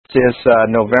Is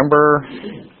November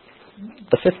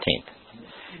the 15th.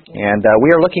 And we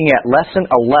are looking at Lesson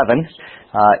 11.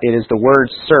 It is the word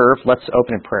serve. Let's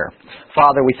open in prayer.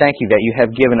 Father, we thank you that you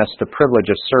have given us the privilege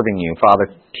of serving you.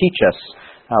 Father, teach us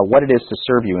what it is to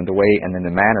serve you in the way and in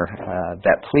the manner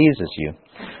that pleases you.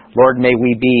 Lord, may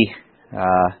we be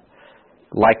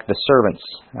like the servants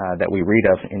that we read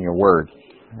of in your word.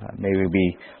 May we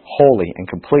be wholly and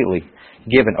completely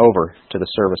given over to the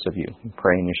service of you. We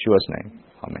pray in Yeshua's name.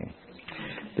 Amen.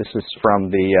 This is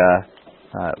from the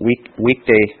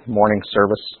weekday morning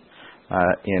service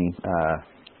in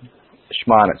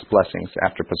Shema and its blessings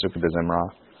after Pasukah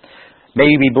B'Zimra. May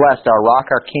you be blessed, our rock,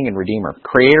 our king and redeemer,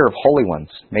 creator of holy ones.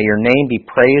 May your name be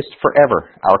praised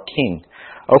forever, our king.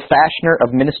 O fashioner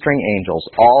of ministering angels,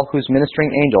 all whose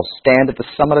ministering angels stand at the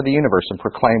summit of the universe and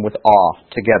proclaim with awe,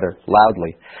 together,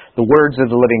 loudly, the words of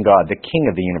the living God, the King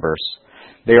of the universe.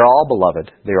 They are all beloved.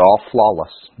 They are all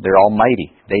flawless. They are all mighty.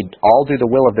 They all do the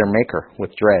will of their Maker with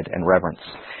dread and reverence.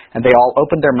 And they all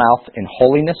open their mouth in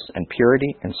holiness and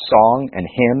purity and song and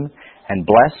hymn and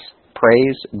bless,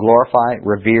 praise, glorify,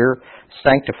 revere,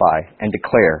 sanctify, and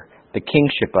declare the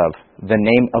kingship of the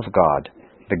name of God,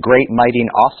 the great, mighty, and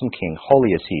awesome King.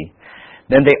 Holy is He.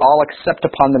 Then they all accept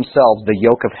upon themselves the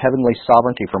yoke of heavenly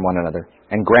sovereignty from one another,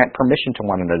 and grant permission to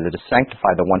one another to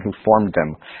sanctify the one who formed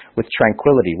them with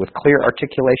tranquility, with clear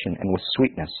articulation, and with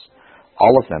sweetness.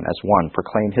 All of them, as one,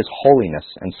 proclaim His holiness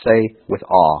and say with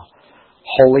awe,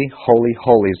 Holy, holy,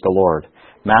 holy is the Lord,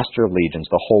 Master of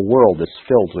legions. The whole world is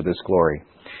filled with His glory.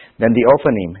 Then the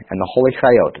Ophanim and the holy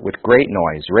Chayot, with great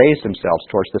noise, raise themselves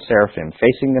towards the seraphim.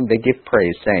 Facing them, they give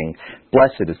praise, saying,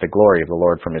 Blessed is the glory of the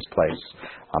Lord from His place.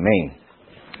 Amen.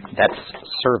 That's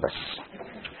service.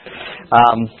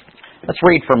 Let's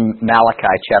read from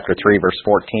Malachi chapter 3, verse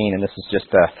 14, and this is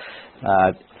just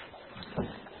a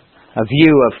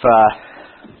view of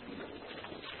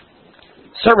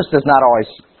service does not always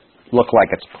look like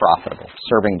it's profitable.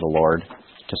 Serving the Lord,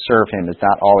 to serve Him, does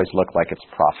not always look like it's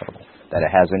profitable, that it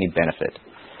has any benefit,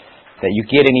 that you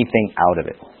get anything out of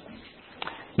it.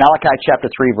 Malachi chapter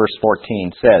 3, verse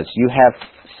 14 says, You have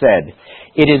said,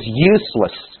 It is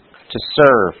useless to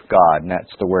serve God, and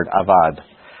that's the word avad.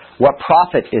 What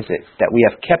profit is it that we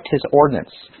have kept His ordinance,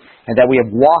 and that we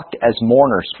have walked as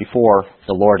mourners before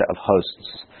the Lord of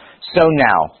hosts? So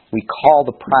now we call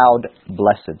the proud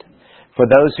blessed. For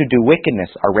those who do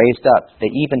wickedness are raised up. They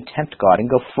even tempt God and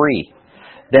go free.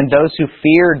 Then those who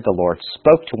feared the Lord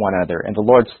spoke to one another, and the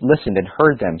Lord listened and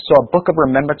heard them. So a book of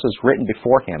remembrance was written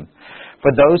before Him.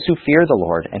 For those who fear the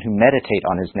Lord and who meditate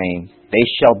on His name, they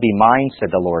shall be mine,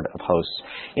 said the Lord of hosts,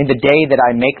 in the day that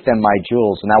I make them my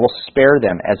jewels, and I will spare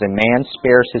them as a man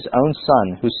spares his own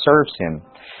son who serves him.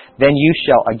 Then you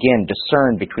shall again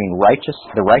discern between the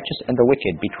righteous and the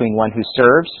wicked, between one who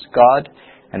serves God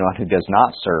and one who does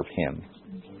not serve Him.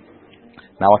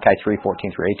 Malachi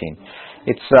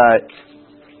 3:14-18. It's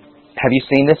have you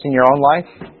seen this in your own life?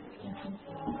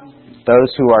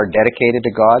 Those who are dedicated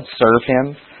to God, serve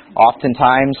Him,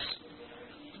 oftentimes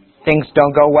things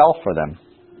don't go well for them,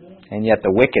 and yet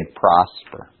the wicked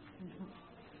prosper.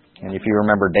 And if you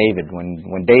remember David,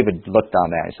 when David looked on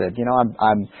that, he said,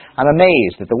 I'm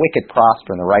amazed that the wicked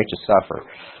prosper and the righteous suffer.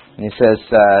 And he says,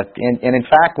 and in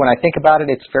fact, when I think about it,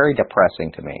 it's very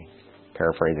depressing to me.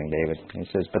 Paraphrasing David. He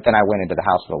says, but then I went into the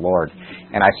house of the Lord,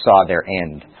 and I saw their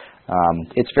end.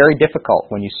 It's very difficult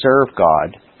when you serve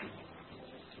God,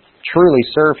 truly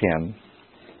serve Him.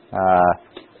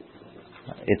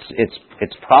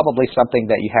 It's probably something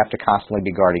that you have to constantly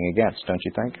be guarding against, don't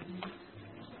you think?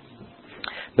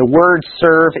 The word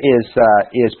serve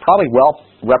is probably well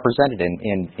represented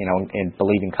in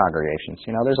believing congregations.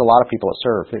 There's a lot of people that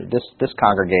serve. This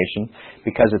congregation,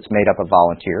 because it's made up of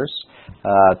volunteers,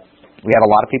 we have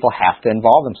a lot of people have to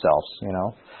involve themselves.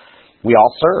 We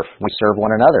all serve. We serve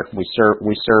one another. We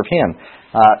serve Him.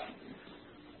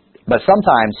 But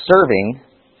sometimes serving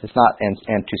is not,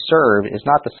 and to serve is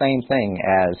not the same thing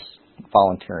as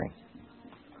volunteering,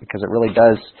 because it really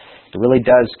does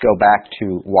go back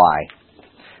to why,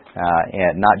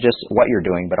 and not just what you're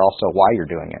doing, but also why you're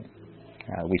doing it.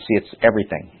 We see it's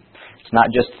everything. It's not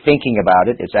just thinking about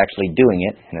it; it's actually doing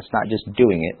it, and it's not just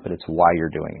doing it, but it's why you're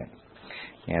doing it.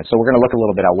 And so we're going to look a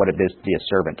little bit at what it is to be a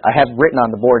servant. I have written on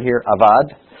the board here,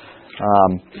 avad.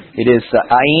 It is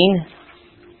ayin.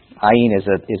 Ayin is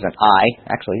an I.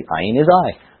 Actually, ayin is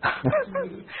I.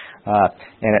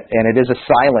 And it is a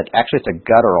silent. Actually, it's a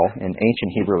guttural. In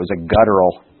ancient Hebrew, it was a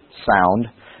guttural sound.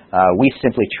 We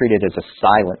simply treat it as a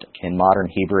silent in modern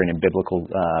Hebrew, and in biblical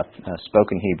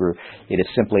spoken Hebrew, it is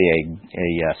simply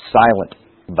a silent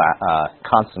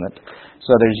consonant.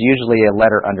 So there's usually a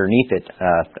letter underneath it,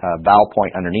 a vowel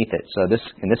point underneath it. So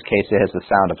in this case, it has the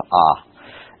sound of ah.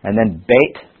 And then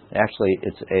bait, actually,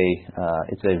 it's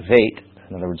a vait.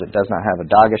 In other words, it does not have a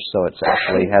dagesh, so it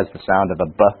actually has the sound of a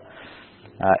b.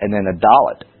 And then a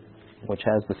dalet, which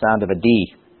has the sound of a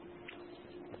d.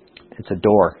 It's a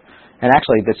door. And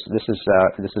actually, this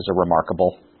is a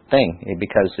remarkable thing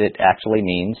because it actually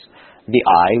means the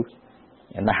eye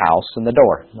and the house and the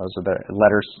door. Those are the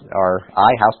letters are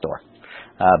eye, house, door.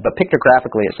 But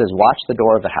pictographically, it says, "Watch the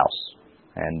door of the house."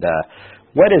 And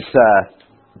what is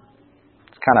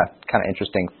kind of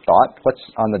interesting thought? What's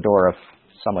on the door of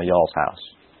some of y'all's house?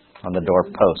 On the door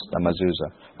post, a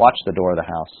mezuzah. Watch the door of the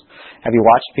house. Have you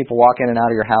watched people walk in and out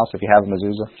of your house if you have a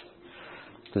mezuzah?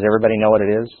 Does everybody know what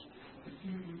it is?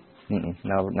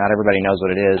 No, not everybody knows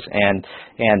what it is, and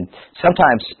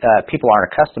sometimes people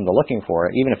aren't accustomed to looking for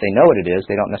it. Even if they know what it is,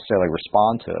 they don't necessarily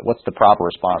respond to it. What's the proper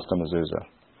response to mezuzah?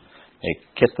 They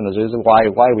kiss the mezuzah. Why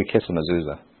do we kiss the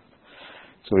mezuzah?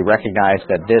 So we recognize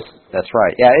that that's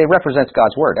right. Yeah, it represents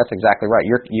God's Word. That's exactly right.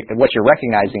 What you're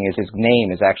recognizing is His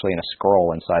name is actually in a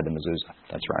scroll inside the mezuzah.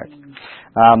 That's right.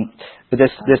 But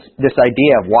this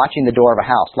idea of watching the door of a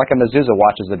house, like a mezuzah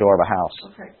watches the door of a house.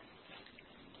 Okay.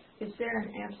 Is there an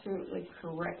absolutely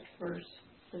correct verse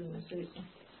for the mezuzah?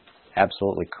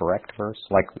 Absolutely correct verse?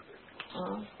 Like,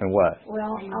 and what?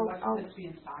 Well,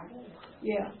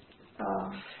 yeah.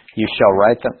 You shall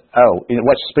write them. Oh,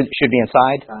 what should be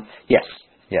inside? Yes.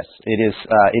 It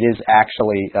is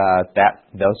actually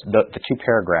the two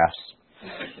paragraphs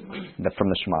from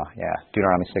the Shema. Yeah,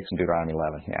 Deuteronomy 6 and Deuteronomy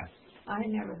 11. Yeah. I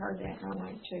never heard that, and I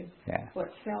went to what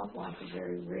felt like a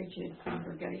very rigid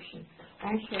congregation.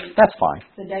 Actually, that's fine.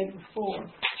 The day before,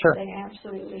 sure, they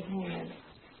absolutely had,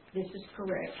 "This is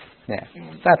correct." Yeah,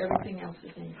 and that's everything fine. Else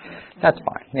is incorrect. That's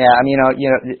fine. Yeah, I mean,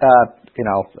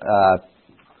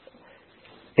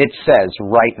 it says,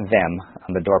 "Write them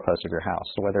on the doorpost of your house."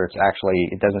 So whether it's actually,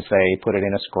 it doesn't say put it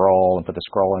in a scroll and put the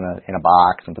scroll in a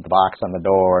box and put the box on the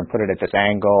door and put it at this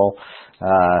angle,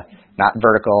 not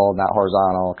vertical, not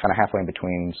horizontal, kind of halfway in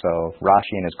between. So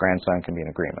Rashi and his grandson can be in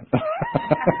agreement.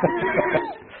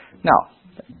 No,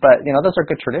 but those are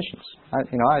good traditions. I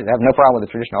have no problem with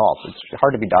the tradition at all. It's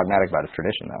hard to be dogmatic about a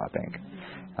tradition, though, I think.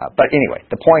 But anyway,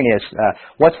 the point is,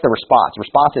 what's the response? The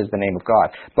response is the name of God.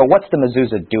 But what's the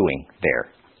mezuzah doing there?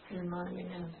 Reminding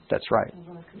us. That's right.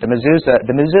 The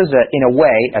mezuzah, in a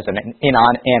way, as an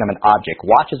inanimate object,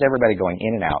 watches everybody going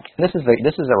in and out. And this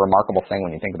is a remarkable thing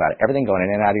when you think about it. Everything going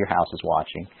in and out of your house is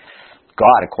watching.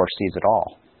 God, of course, sees it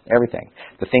all. Everything.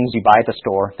 The things you buy at the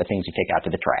store, the things you take out to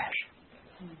the trash.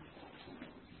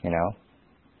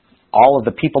 All of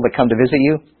the people that come to visit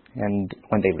you and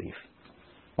when they leave.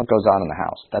 What goes on in the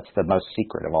house? That's the most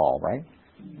secret of all, right?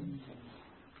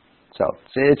 So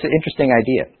it's an interesting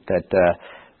idea that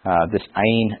this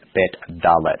Ayin Bet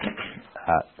Dalet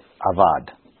Avad.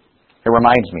 It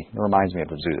reminds me of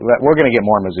mezuzah. We're going to get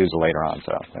more mezuzah later on,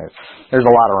 so there's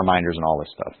a lot of reminders and all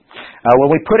this stuff. When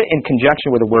we put it in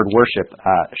conjunction with the word worship,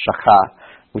 shachah,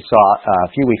 we saw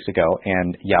a few weeks ago,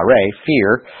 and yareh,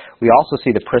 fear, we also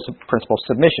see the principle of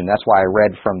submission. That's why I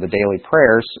read from the daily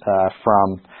prayers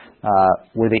from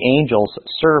where the angels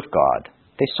serve God.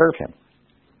 They serve Him.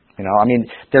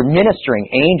 They're ministering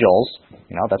angels.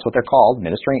 That's what they're called,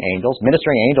 ministering angels.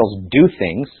 Ministering angels do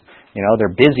things.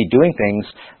 They're busy doing things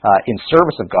in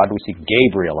service of God. We see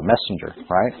Gabriel, a messenger,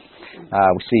 right?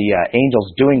 We see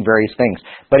angels doing various things.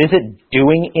 But is it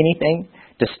doing anything?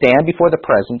 To stand before the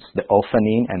presence, the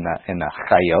Ophanim and the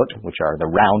Chayot, which are the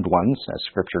round ones, as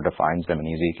Scripture defines them in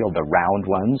Ezekiel, the round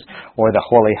ones, or the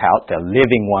Holy Haut, the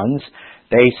living ones.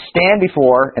 They stand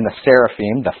before, and the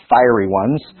Seraphim, the fiery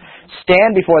ones,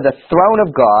 stand before the throne of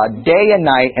God day and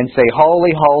night and say,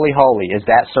 "Holy, holy, holy." Is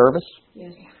that service?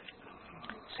 Yes.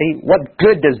 See, what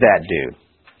good does that do?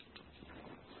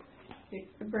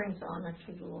 It brings honor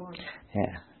to the Lord.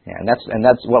 Yeah, and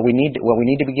that's what we need. What we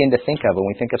need to begin to think of when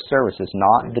we think of service is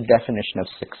not the definition of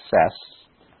success.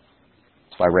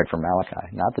 That's what I read from Malachi.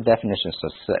 Not the definition of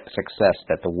success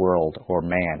that the world or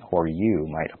man or you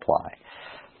might apply,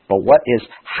 but what is?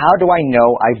 How do I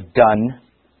know I've done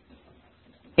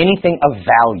anything of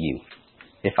value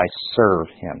if I serve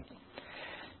Him?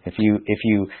 If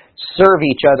you serve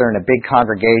each other in a big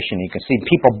congregation, you can see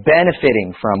people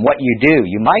benefiting from what you do.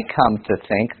 You might come to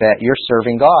think that you're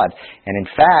serving God, and in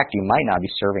fact, you might not be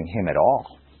serving Him at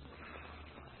all.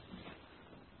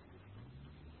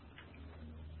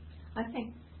 I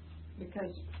think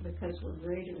because we're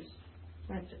readers,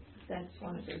 that's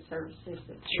one of the services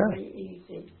that's Sure. really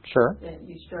easy. Sure. That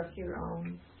you struck your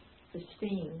own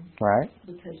esteem. Right.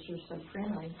 Because you're so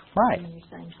friendly. Right. And you're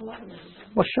saying hello to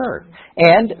everybody. Well, sure.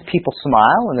 And people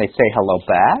smile and they say hello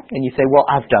back, and you say, well,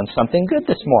 I've done something good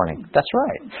this morning. That's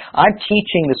right. I'm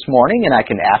teaching this morning, and I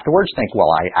can afterwards think, well,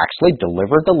 I actually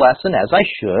delivered the lesson as I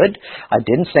should. I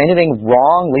didn't say anything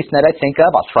wrong, at least that I think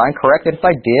of. I'll try and correct it if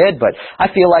I did, but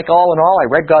I feel like all in all, I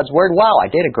read God's Word. Wow,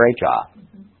 I did a great job.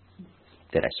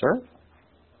 Did I serve?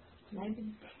 Maybe.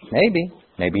 Maybe.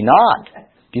 Maybe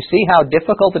not. Do you see how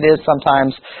difficult it is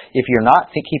sometimes if you're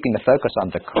not keeping the focus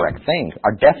on the correct thing?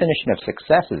 Our definition of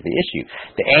success is the issue.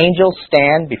 The angels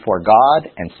stand before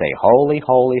God and say, holy,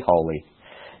 holy, holy,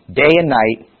 day and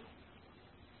night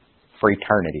for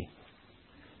eternity.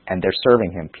 And they're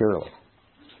serving Him purely.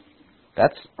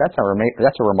 That's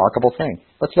a remarkable thing.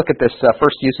 Let's look at this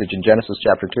first usage in Genesis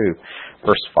chapter 2,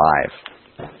 verse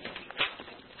 5.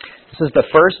 This is the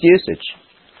first usage.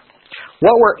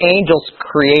 What were angels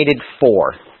created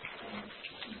for?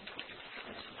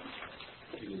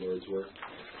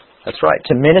 That's right,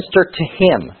 to minister to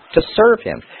Him, to serve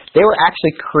Him. They were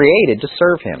actually created to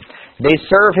serve Him. They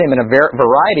serve Him in a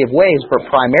variety of ways, but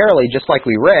primarily, just like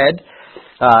we read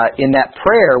in that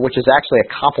prayer, which is actually a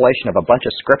compilation of a bunch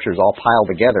of scriptures all piled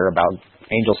together about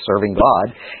angels serving God,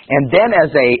 and then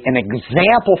as an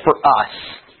example for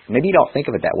us. Maybe you don't think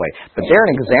of it that way, but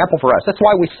they're an example for us. That's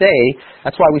why we say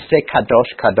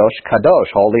Kadosh, Kadosh,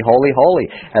 Kadosh, holy, holy, holy,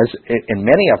 as in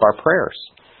many of our prayers,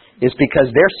 is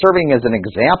because they're serving as an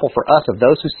example for us of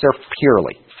those who serve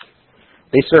purely.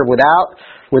 They serve without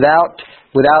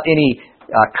any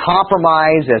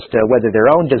compromise as to whether their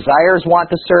own desires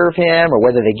want to serve Him or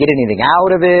whether they get anything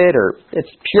out of it, or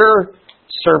it's pure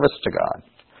service to God.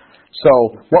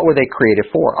 So, what were they created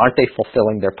for? Aren't they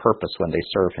fulfilling their purpose when they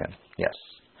serve Him? Yes.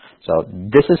 So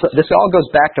this all goes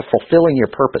back to fulfilling your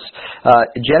purpose.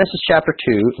 Genesis chapter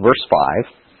 2, verse 5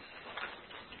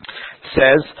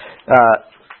 says,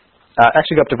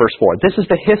 actually go up to verse 4. This is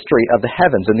the history of the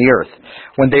heavens and the earth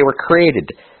when they were created.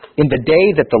 In the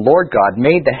day that the Lord God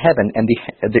made the heaven and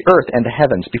the earth and the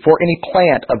heavens, before any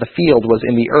plant of the field was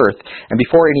in the earth, and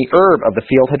before any herb of the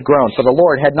field had grown. For the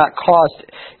Lord had not caused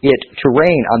it to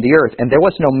rain on the earth, and there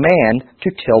was no man to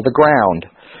till the ground.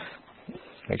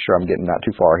 Make sure I'm getting not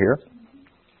too far here.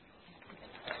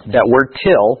 That word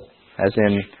till, as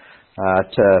in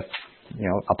to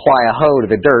apply a hoe to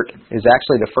the dirt, is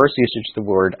actually the first usage of the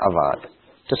word avad,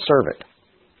 to serve it.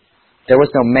 There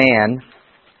was no man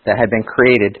that had been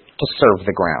created to serve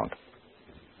the ground.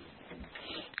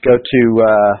 Go to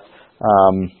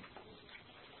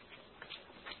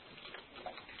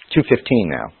 2:15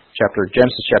 now.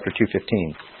 Genesis chapter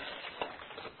 2:15.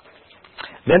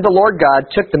 Then the Lord God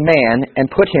took the man and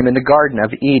put him in the Garden of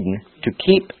Eden to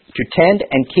tend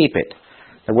and keep it.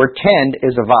 The word tend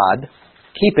is avad.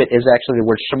 Keep it is actually the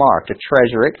word shamar, to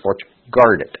treasure it or to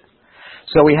guard it.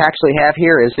 So we actually have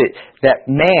here is that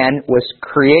man was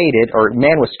created, or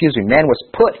man was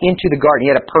put into the garden.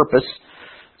 He had a purpose.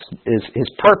 His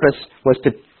purpose was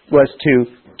to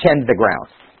tend the ground,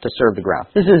 to serve the ground.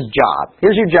 This is his job.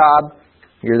 Here's your job.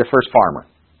 You're the first farmer.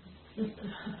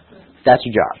 That's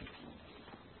your job.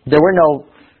 There were no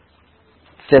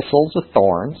thistles or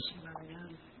thorns.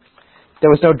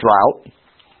 There was no drought.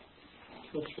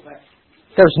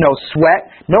 There was no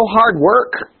sweat. No hard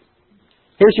work.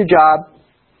 Here's your job.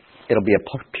 It'll be a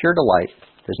pure delight.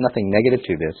 There's nothing negative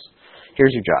to this.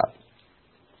 Here's your job.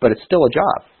 But it's still a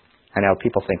job. I know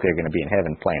people think they're going to be in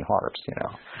heaven playing harps,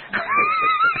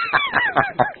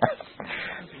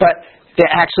 But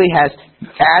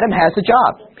Adam has a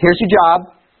job. Here's your job,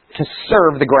 to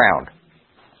serve the ground.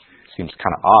 Seems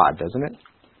kind of odd, doesn't it?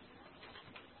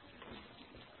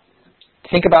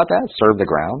 Think about that. Serve the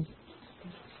ground.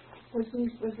 Was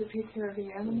it take care of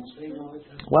the animals?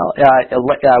 Well,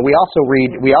 we also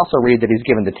read that He's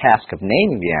given the task of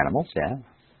naming the animals. Yeah,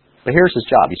 but here's His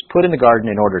job. He's put in the garden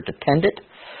in order to tend it,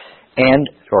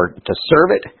 or to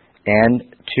serve it, and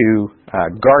to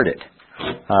guard it.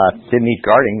 Didn't need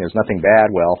guarding. There's nothing bad.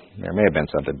 Well, there may have been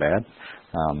something bad.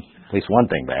 At least one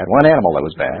thing bad. One animal that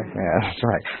was bad. Yeah, that's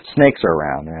right. Snakes are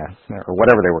around. Yeah, or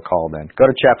whatever they were called then. Go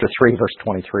to chapter 3, verse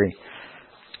 23.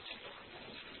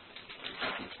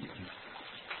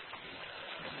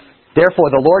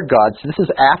 Therefore the Lord God, so this is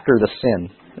after the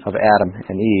sin of Adam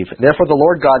and Eve. Therefore the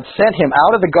Lord God sent him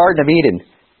out of the Garden of Eden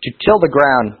to till the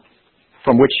ground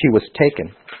from which he was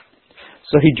taken.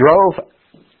 So He drove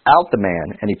out the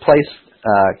man, and He placed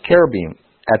cherubim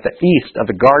at the east of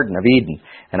the Garden of Eden,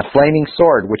 and a flaming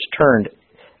sword which turned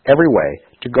every way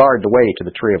to guard the way to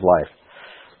the tree of life.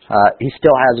 He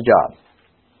still has a job.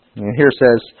 And here it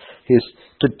says he's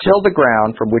to till the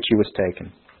ground from which he was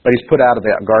taken. But he's put out of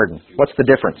that garden. What's the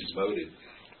difference?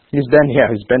 He's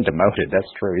been demoted.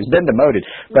 That's true. He's been demoted.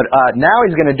 But now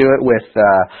he's going to do it with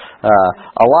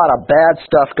a lot of bad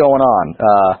stuff going on.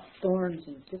 Thorns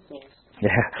and thistles. Yeah,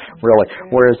 really.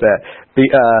 Where is that?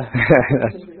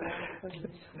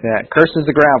 Curses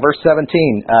the ground. Verse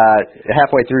 17,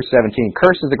 halfway through 17.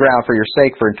 Curses the ground for your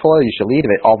sake, for in toil you shall eat of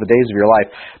it all the days of your life.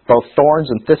 Both thorns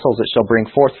and thistles it shall bring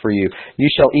forth for you. You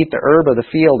shall eat the herb of the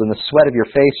field, and the sweat of your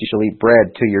face you shall eat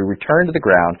bread, till you return to the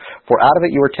ground. For out of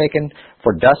it you were taken,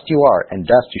 for dust you are, and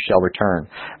dust you shall return.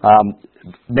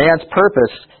 Man's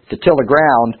purpose to till the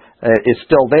ground is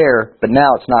still there, but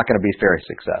now it's not going to be very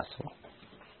successful.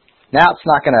 Now it's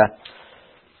not going to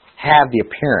have the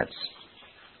appearance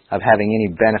of having any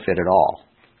benefit at all.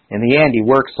 In the end, he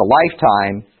works a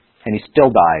lifetime, and he still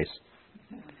dies.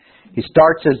 He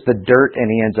starts as the dirt, and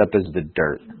he ends up as the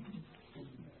dirt.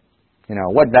 You know,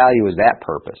 what value is that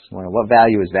purpose? Well, what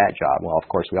value is that job? Well, of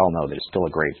course, we all know that it's still a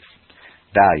great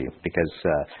value, because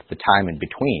the time in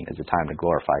between is the time to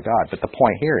glorify God. But the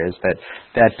point here is that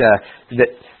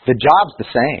the job's the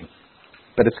same,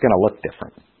 but it's going to look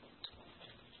different.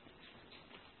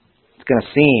 It's going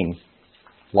to seem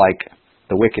like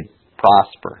the wicked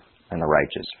prosper and the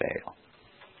righteous fail.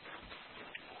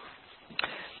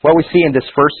 What we see in this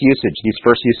first usage, these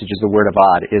first usages of the word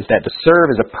avad, is that to serve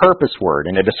is a purpose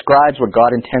word, and it describes what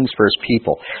God intends for His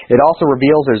people. It also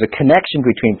reveals there's a connection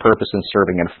between purpose and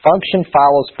serving, and function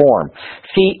follows form.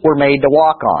 Feet were made to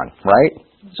walk on, right?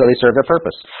 So they serve their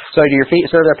purpose. So do your feet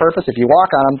serve their purpose? If you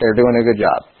walk on them, they're doing a good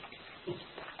job.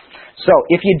 So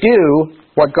if you do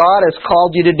what God has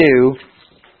called you to do,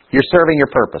 you're serving your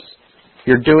purpose.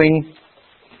 You're doing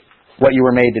what you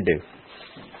were made to do.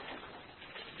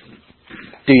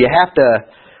 Do you have to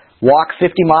walk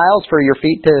 50 miles for your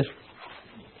feet to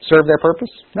serve their purpose?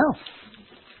 No.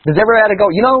 Does everyone have to go,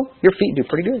 your feet do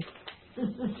pretty good?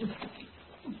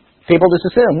 People just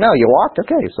assume, no, you walked,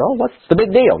 okay, so what's the big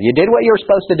deal? You did what you were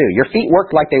supposed to do. Your feet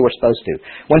worked like they were supposed to.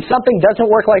 When something doesn't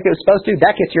work like it was supposed to,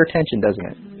 that gets your attention, doesn't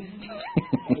it?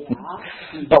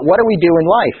 But what do we do in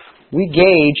life? We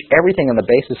gauge everything on the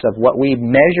basis of what we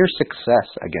measure success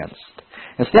against.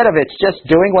 Instead of it's just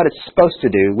doing what it's supposed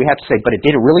to do, we have to say, but it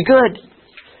did it really good.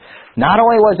 Not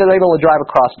only was it able to drive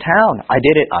across town, I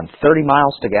did it on 30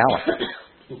 miles to gallon.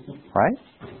 Right?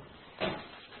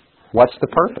 What's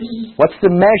the purpose? What's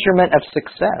the measurement of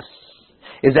success?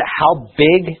 Is it how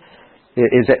big,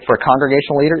 is it for a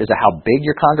congregational leader, is it how big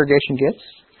your congregation gets?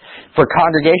 For a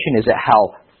congregation, is it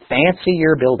how fancy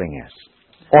your building is?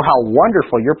 Or how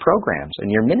wonderful your programs and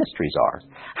your ministries are?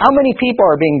 How many people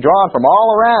are being drawn from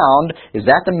all around? Is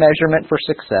that the measurement for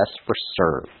success for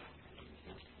serve?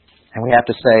 And we have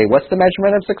to say, what's the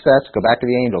measurement of success? Go back to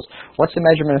the angels. What's the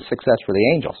measurement of success for the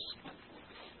angels?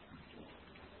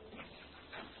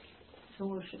 To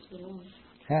worship the Lord.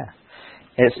 Yeah.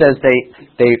 And it says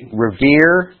they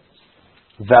revere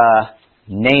the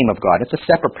name of God. It's a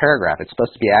separate paragraph. It's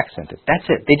supposed to be accented. That's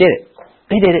it. They did it.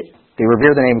 They did it. They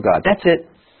revere the name of God. That's it.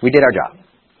 We did our job.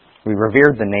 We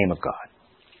revered the name of God.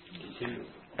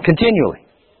 Continually.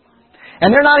 And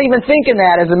they're not even thinking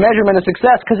that as a measurement of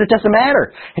success, because it doesn't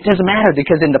matter. It doesn't matter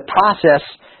because in the process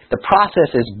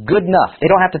is good enough. They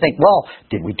don't have to think, well,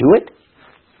 did we do it?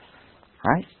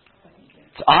 Right?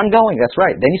 It's ongoing. That's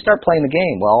right. Then you start playing the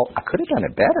game. Well, I could have done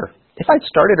it better. If I'd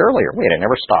started earlier. Wait, I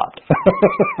never stopped.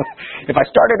 If I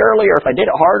started earlier, if I did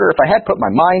it harder, if I had put my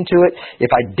mind to it,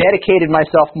 if I dedicated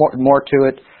myself more to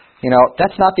it,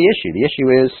 that's not the issue. The issue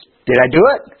is, did I do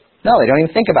it? No, they don't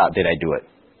even think about, did I do it?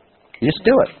 You just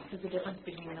do it. There's a difference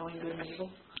between knowing good and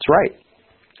evil. That's right.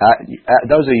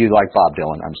 Those of you like Bob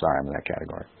Dylan, I'm sorry, I'm in that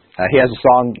category. He has a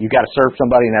song, you got to serve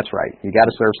somebody, and that's right. You got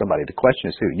to serve somebody. The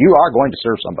question is who? You are going to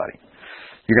serve somebody.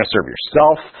 You're going to serve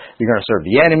yourself. You're going to serve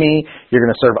the enemy. You're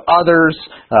going to serve others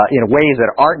in ways that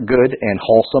aren't good and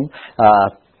wholesome.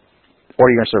 Or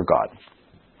you're going to serve God.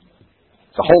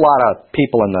 It's a whole lot of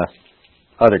people in the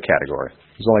other category.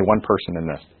 There's only one person in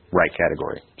the right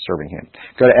category, serving Him.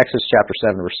 Go to Exodus chapter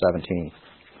 7, verse 17.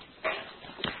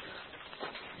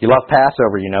 You love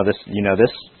Passover, you know this.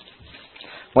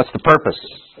 What's the purpose?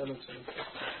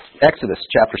 Exodus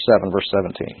chapter 7, verse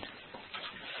 17.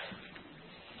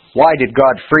 Why did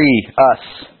God free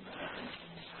us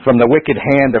from the wicked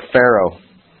hand of Pharaoh?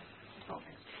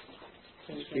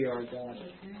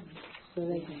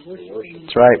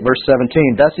 That's right, verse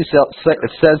 17. Thus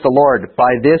says the Lord, by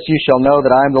this you shall know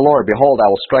that I am the Lord. Behold, I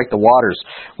will strike the waters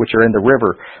which are in the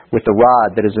river with the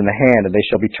rod that is in the hand, and they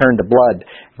shall be turned to blood.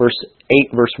 Verse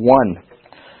 8, verse 1.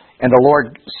 And the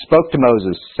Lord spoke to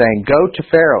Moses, saying, go to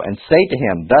Pharaoh and say to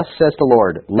him, thus says the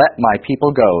Lord, let my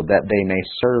people go, that they may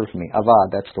serve me.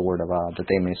 Avad, that's the word avad, that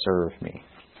they may serve me.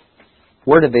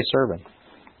 Where did they serve Him?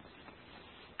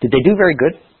 Did they do very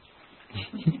good?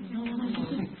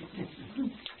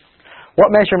 What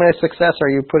measurement of success are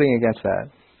you putting against that?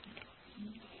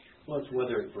 Well, it's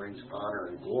whether it brings honor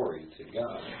and glory to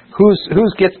God.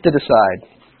 Who's gets to decide?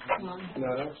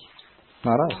 Not us.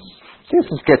 Not us. This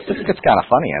gets kind of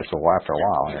funny after a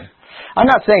while. Here. I'm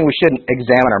not saying we shouldn't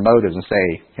examine our motives and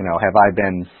say, have I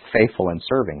been faithful in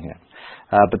serving Him?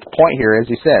 But the point here is,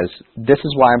 He says, this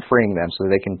is why I'm freeing them,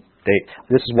 so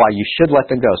this is why you should let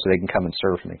them go, so they can come and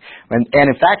serve me. And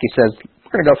in fact, He says,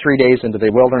 we're going to go 3 days into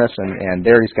the wilderness, and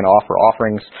there He's going to offer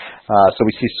offerings. So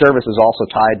we see service is also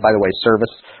tied. By the way,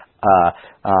 service,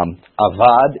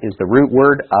 avad is the root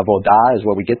word. Avodah is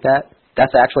where we get that.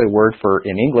 That's actually a word for,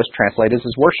 in English, translated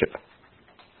as worship.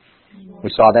 We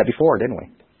saw that before, didn't we?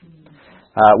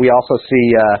 We also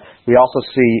see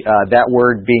that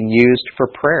word being used for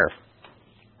prayer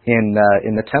in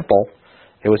the temple.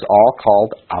 It was all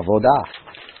called avodah,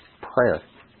 prayer.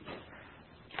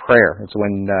 It's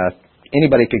when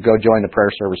anybody could go join the prayer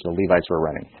service the Levites were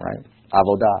running, right?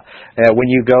 Avodah. When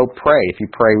you go pray, if you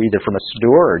pray either from a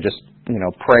siddur or just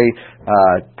pray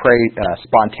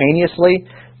spontaneously,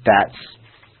 that's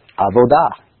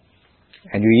avodah.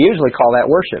 And you usually call that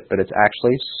worship, but it's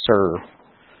actually serve.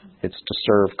 It's to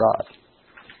serve God.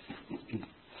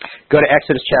 Go to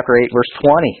Exodus chapter 8, verse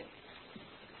 20.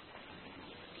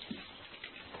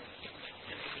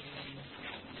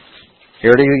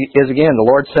 Here it is again. The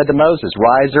Lord said to Moses,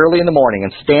 "Rise early in the morning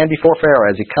and stand before Pharaoh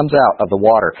as he comes out of the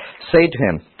water. Say to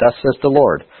him, 'Thus says the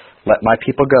Lord, let my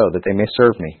people go, that they may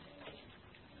serve me.'"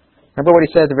 Remember what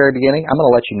He said at the very beginning? I'm going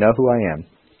to let you know who I am.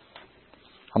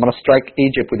 I'm going to strike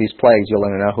Egypt with these plagues. You'll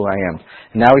let me know who I am.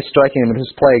 And now He's striking them with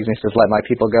His plagues, and He says, "Let my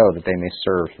people go, that they may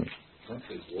serve me."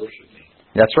 Worship me.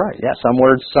 That's right. Yeah, some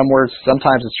words.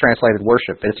 Sometimes it's translated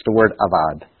worship. It's the word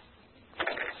avad.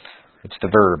 It's the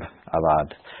verb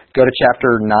avad. Go to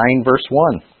chapter 9, verse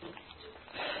 1.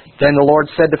 Then the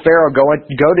Lord said to Pharaoh, "Go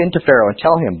into Pharaoh and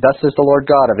tell him, 'Thus says the Lord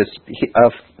God of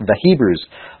the Hebrews,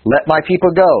 let my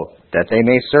people go, that they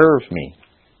may serve me.'"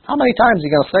 How many times is He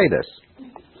going to say this?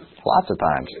 Lots of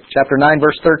times. Chapter 9,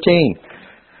 verse 13.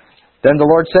 Then the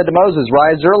Lord said to Moses,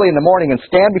 "Rise early in the morning and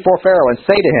stand before Pharaoh and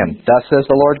say to him, 'Thus says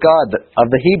the Lord God of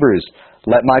the Hebrews,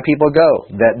 let my people go,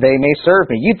 that they may serve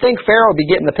me.'" You'd think Pharaoh would be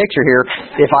getting the picture here.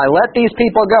 If I let these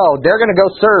people go, they're going to go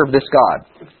serve this God.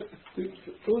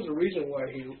 There was a reason why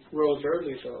he rose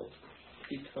early, though,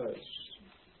 because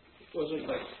it wasn't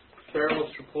like Pharaoh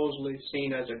was supposedly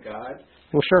seen as a god.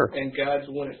 Well, sure. And gods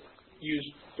wouldn't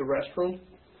use the restroom,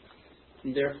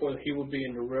 and therefore he would be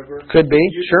in the river. Could be,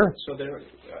 sure. So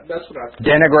that's what I think.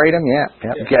 Denigrate him,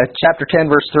 yeah. Chapter 10,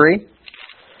 verse 3.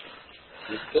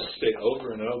 Let's say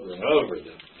over and over and over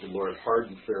that the Lord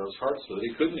hardened Pharaoh's heart so that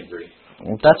he couldn't agree.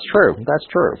 Well, that's true.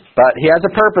 But He has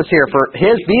a purpose here for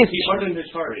His beast. He hardened his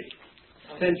heart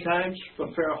 10 times,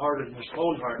 but Pharaoh hardened his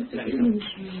own heart 10 times.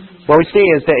 What we see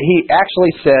is that He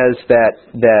actually says that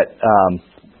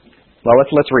well,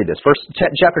 let's read this.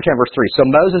 Chapter 10, verse 3. So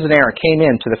Moses and Aaron came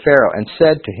in to the Pharaoh and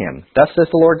said to him, "Thus says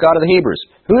the Lord God of the Hebrews."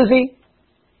 Who is He?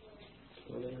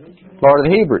 Lord of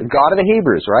the Hebrews. God of the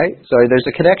Hebrews, right? So there's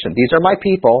a connection. These are my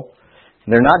people,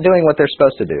 and they're not doing what they're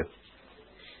supposed to do.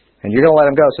 And you're going to let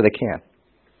them go so they can.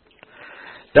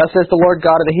 "Thus says the Lord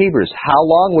God of the Hebrews, how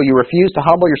long will you refuse to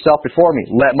humble yourself before me?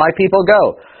 Let my people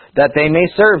go, that they may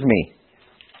serve me."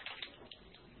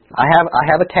 I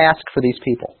have a task for these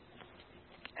people.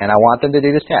 And I want them to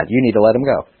do this task. You need to let them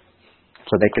go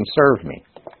so they can serve me.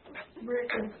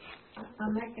 Rick,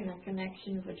 I'm making a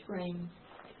connection between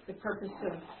the purpose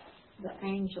of the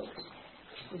angels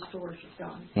is to worship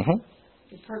God. Mm-hmm.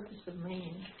 The purpose of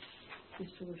man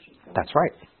is to worship God. That's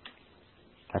right.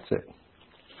 That's it.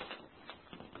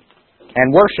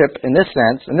 And worship, in this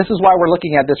sense, and this is why we're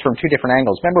looking at this from two different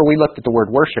angles. Remember, we looked at the word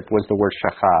worship was the word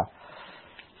shachah,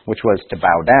 which was to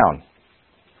bow down.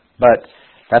 But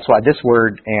that's why this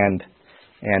word and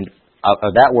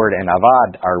that word and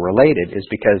avad are related, is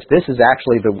because this is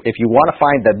actually if you want to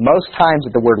find the most times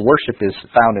that the word worship is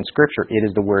found in Scripture, it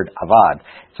is the word avad.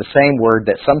 It's the same word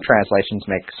that some translations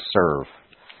make serve.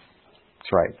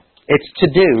 That's right. It's to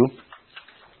do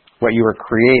what you were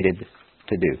created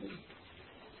to do.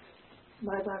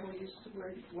 My Bible uses the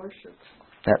word worship.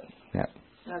 Yeah.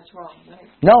 That's wrong, right?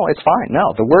 No, it's fine.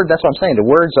 No, that's what I'm saying. The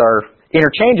words are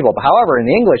interchangeable. But however, in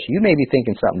the English, you may be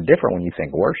thinking something different when you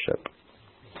think worship.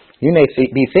 You may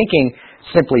be thinking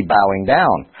simply bowing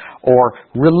down or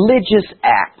religious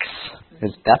acts.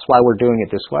 That's why we're doing it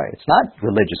this way. It's not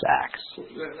religious acts.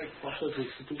 Like also to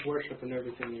do worship and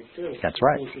everything you do. That's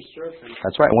right. To serve Him.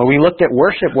 That's right. When we looked at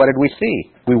worship, what did we see?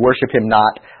 We worship Him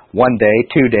not 1 day,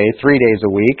 2 days, 3 days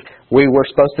a week. We were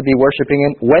supposed to be worshiping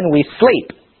Him when we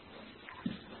sleep.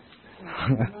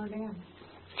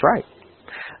 That's right.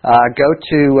 Go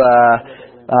to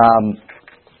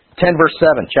 10 verse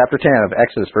 7, chapter 10 of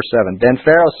Exodus verse 7. Then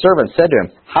Pharaoh's servant said to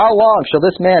him, how long shall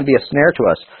this man be a snare to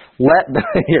us?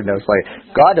 It's like,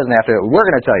 God doesn't have to, we're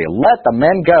going to tell you, let the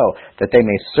men go, that they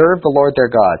may serve the Lord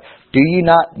their God. Do you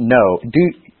not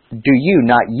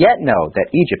yet know that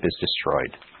Egypt is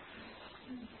destroyed?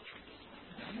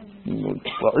 Well,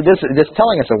 this is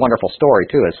telling us a wonderful story,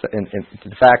 too, in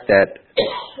the fact that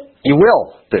you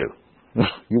will do.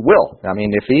 You will. I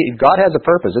mean, if God has a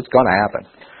purpose, it's going to happen.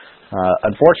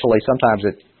 Unfortunately, sometimes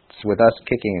it's with us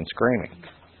kicking and screaming.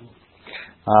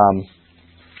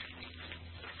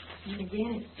 And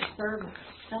again, it's the servant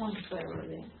selling favor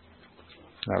then.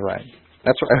 All right.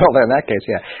 That's right. Well, in that case,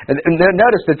 yeah. And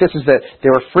notice that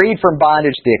they were freed from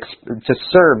bondage to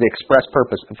serve the express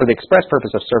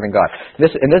purpose of serving God. This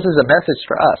is a message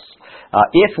for us.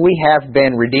 If we have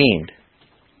been redeemed,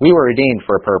 we were redeemed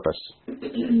for a purpose.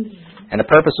 And the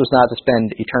purpose was not to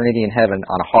spend eternity in heaven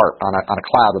on a harp, on a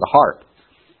cloud with a harp.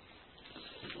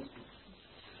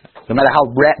 No matter how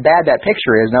bad that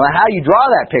picture is, no matter how you draw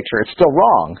that picture, it's still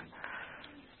wrong.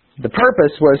 The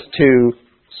purpose was to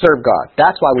serve God.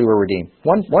 That's why we were redeemed.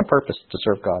 One purpose, to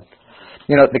serve God.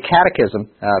 You know, the Catechism,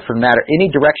 for matter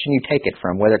any direction you take it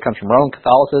from, whether it comes from Roman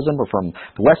Catholicism or from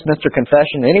the Westminster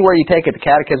Confession, anywhere you take it, the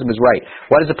Catechism is right.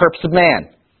 What is the purpose of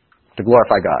man? To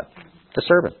glorify God. To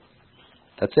serve Him.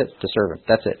 That's it. To serve Him.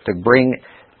 That's it. To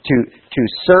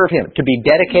serve Him. To be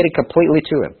dedicated completely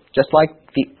to Him. Just like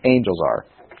the angels are.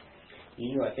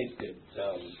 You know, I think that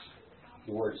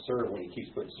the word serve, when he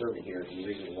keeps putting serving here, and the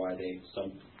reason why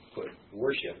some put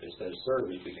worship instead of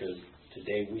serve is because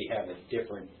today we have a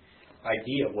different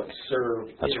idea of what serve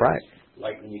is. That's right.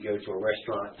 Like when you go to a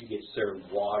restaurant, you get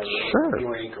served water Sure. or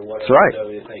drink or whatever. That's right. So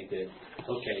they think that,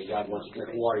 okay, God wants to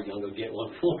drink water, you're going to go get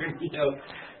one for him, you know.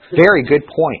 Very good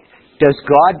point. Does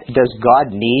God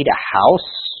need a house?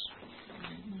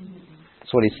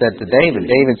 That's what He said to David.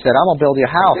 David said, I'm going to build you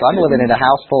a house. I'm living in a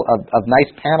house full of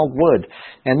nice paneled wood.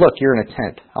 And look, you're in a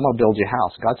tent. I'm going to build you a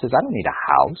house. God says, I don't need a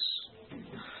house.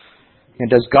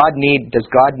 And does God need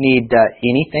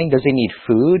anything? Does He need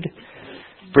food?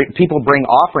 People bring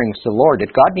offerings to the Lord.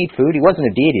 Did God need food? He wasn't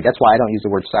a deity. That's why I don't use the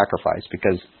word sacrifice,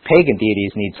 because pagan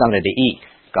deities need something to eat.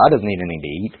 God doesn't need anything to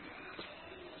eat.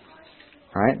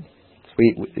 All right?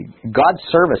 God's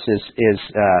service or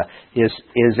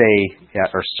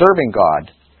serving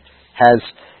God has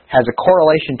a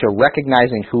correlation to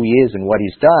recognizing who He is and what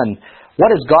He's done. What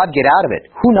does God get out of it?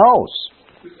 Who knows?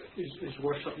 Is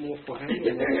worship more for Him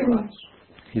than for us?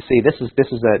 You see, this is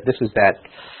that,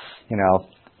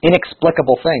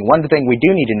 inexplicable thing. One thing we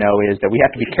do need to know is that we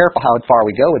have to be careful how far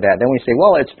we go with that. Then we say,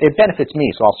 well, it benefits me,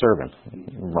 so I'll serve Him.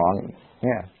 Wrong.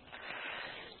 Yeah.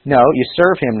 No, you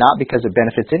serve Him not because it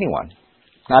benefits anyone.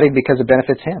 Not even because it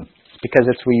benefits Him. It's because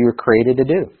it's what you were created to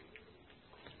do.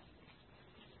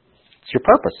 It's your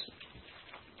purpose.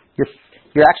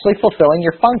 You're actually fulfilling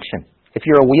your function. If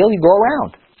you're a wheel, you go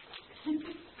around.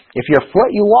 If you're a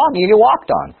foot, you get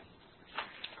walked on.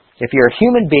 If you're a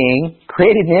human being,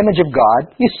 created in the image of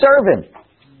God, you serve Him.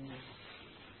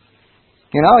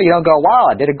 You don't go, wow,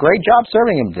 I did a great job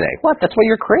serving Him today. What? That's what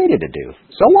you're created to do.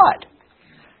 So what?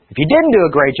 If you didn't do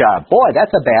a great job, boy,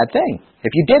 that's a bad thing.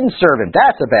 If you didn't serve Him,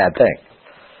 that's a bad thing.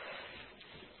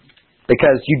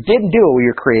 Because you didn't do what you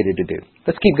were created to do.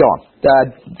 Let's keep going.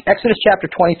 Exodus chapter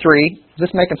 23. Is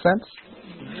this making sense?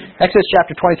 Exodus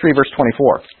chapter 23, verse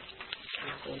 24.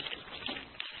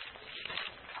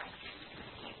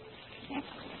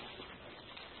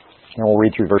 And we'll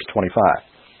read through verse 25.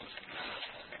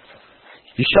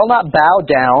 You shall not bow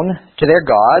down to their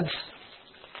gods.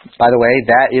 By the way,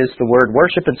 that is the word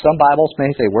worship. In some Bibles may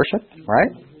say worship,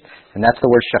 right? And that's the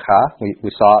word shachah.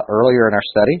 We saw earlier in our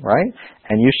study, right?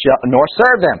 And you shall nor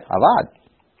serve them, avad.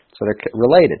 So they're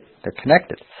related. They're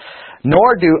connected.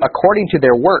 Nor do according to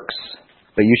their works,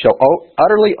 but you shall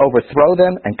utterly overthrow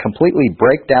them and completely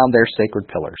break down their sacred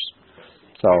pillars.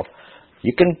 So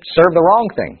you can serve the wrong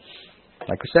thing.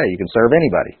 Like we say, you can serve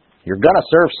anybody. You're going to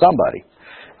serve somebody.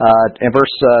 In verse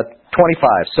 25,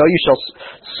 so you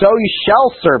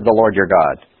shall serve the Lord your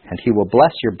God, and He will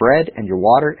bless your bread and your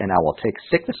water, and I will take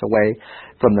sickness away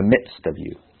from the midst of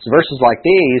you. It's verses like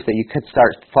these that you could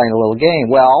start playing a little game.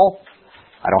 Well,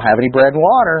 I don't have any bread and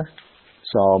water,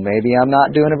 so maybe I'm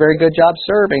not doing a very good job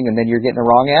serving, and then you're getting the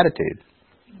wrong attitude.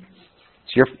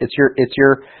 It's your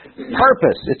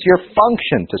purpose. It's your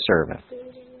function to serve Him.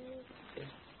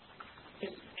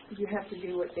 You have to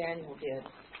do what Daniel did.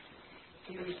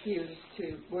 He refused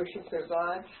to worship their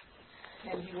gods,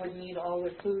 and he wouldn't eat all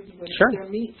their food. He wouldn't eat their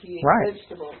meat. He ate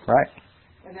vegetables. Right.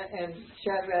 And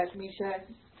Shadrach, Meshach,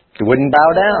 He wouldn't bow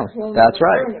down. Thrown That's into the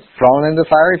right. furnace. Thrown into the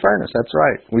fiery furnace. That's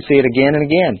right. We see it again and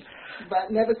again.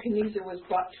 But Nebuchadnezzar was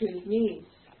brought to his knees.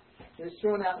 He was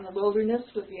thrown out in the wilderness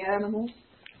with the animals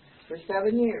for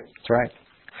 7 years. That's right.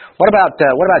 What about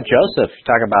Joseph?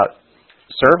 Talk about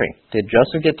serving. Did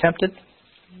Joseph get tempted?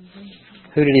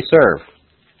 Who did he serve?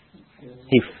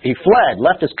 He fled,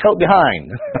 left his coat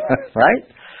behind. Right?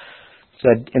 So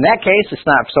in that case, it's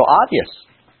not so obvious.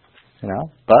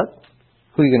 But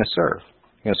who are you going to serve?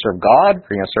 You're going to serve God, or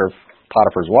are you going to serve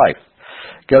Potiphar's wife?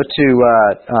 Go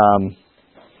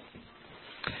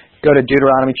to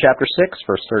Deuteronomy chapter 6,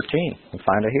 verse 13. We'll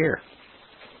find it here.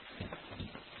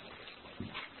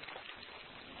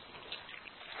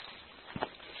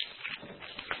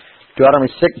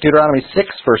 Deuteronomy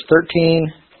 6, verse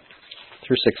 13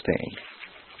 through 16.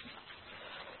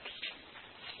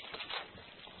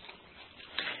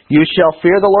 You shall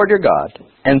fear the Lord your God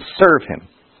and serve Him.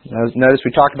 Notice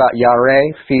we talked about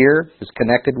Yareh, fear, is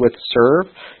connected with serve.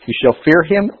 You shall fear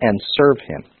Him and serve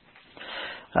Him.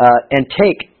 And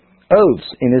take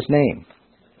oaths in His name.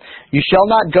 You shall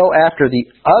not go after the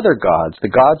other gods,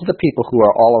 the gods of the people who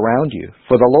are all around you.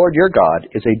 For the Lord your God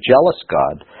is a jealous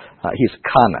God. He's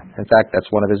Kana. In fact,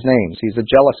 that's one of His names. He's a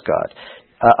jealous God.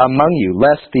 Among you,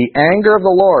 lest the anger of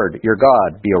the Lord your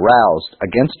God be aroused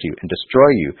against you and destroy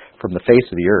you from the face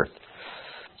of the earth.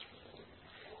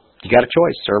 You got a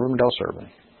choice. Serve Him or don't serve Him.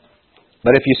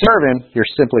 But if you serve Him, you're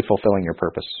simply fulfilling your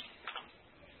purpose.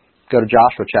 Go to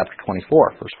Joshua chapter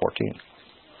 24, verse 14.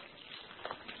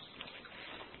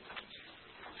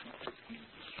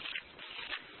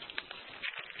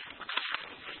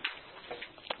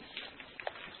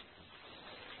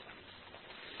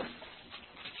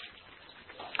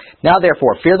 Now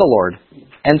therefore, fear the Lord,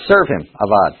 and serve Him,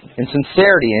 Avad, in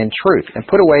sincerity and in truth, and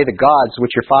put away the gods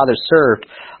which your fathers served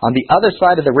on the other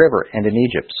side of the river and in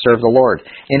Egypt. Serve the Lord.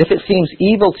 And if it seems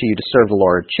evil to you to serve the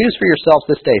Lord, choose for yourselves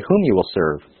this day whom you will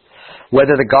serve.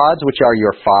 Whether the gods which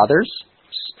your fathers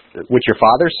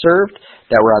served,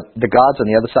 that were the gods on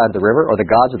the other side of the river, or the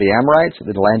gods of the Amorites, in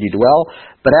the land you dwell.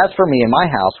 But as for me and my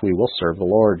house, we will serve the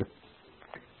Lord.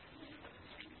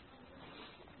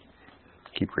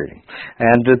 Keep reading.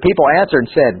 And the people answered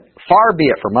and said, Far be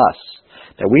it from us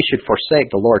that we should forsake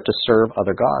the Lord to serve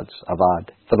other gods, Avad.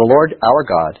 For the Lord our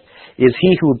God is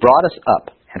He who brought us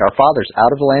up and our fathers out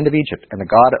of the land of Egypt, and the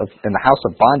God in the house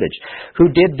of bondage,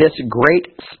 who did those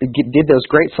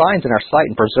great signs in our sight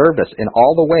and preserved us in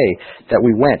all the way that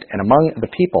we went and among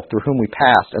the people through whom we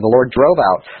passed. And the Lord drove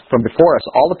out from before us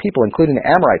all the people, including the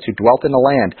Amorites who dwelt in the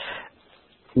land.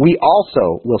 We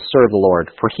also will serve the Lord,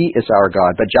 for He is our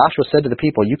God. But Joshua said to the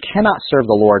people, You cannot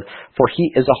serve the Lord, for He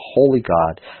is a holy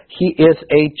God. He is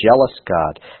a jealous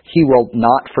God. He will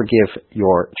not forgive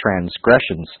your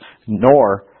transgressions,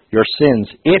 nor your sins,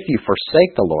 if you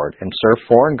forsake the Lord and serve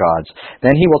foreign gods.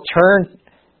 Then He will turn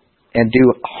and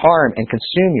do harm and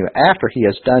consume you after He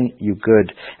has done you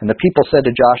good. And the people said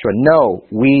to Joshua, No,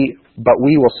 but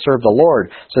we will serve the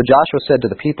Lord. So Joshua said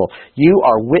to the people, You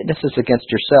are witnesses against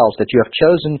yourselves that you have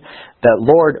chosen the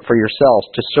Lord for yourselves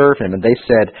to serve Him. And they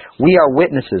said, We are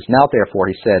witnesses. Now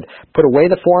therefore, he said, Put away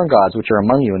the foreign gods which are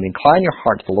among you, and incline your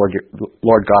heart to the Lord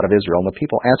God of Israel. And the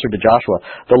people answered to Joshua,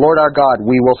 The Lord our God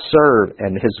we will serve,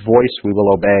 and His voice we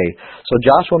will obey. So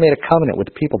Joshua made a covenant with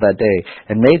the people that day,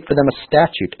 and made for them a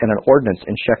statute and an ordinance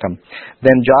in Shechem.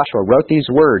 Then Joshua wrote these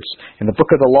words in the book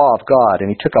of the law of God,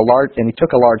 and he took a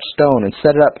large stone and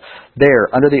set it up there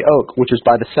under the oak, which is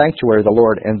by the sanctuary of the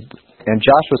Lord. And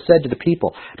Joshua said to the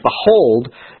people,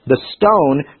 Behold, the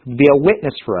stone be a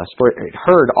witness for us, for it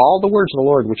heard all the words of the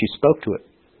Lord which He spoke to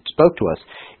us.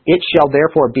 It shall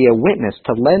therefore be a witness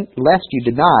lest you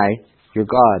deny your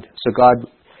God.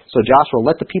 So Joshua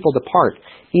let the people depart,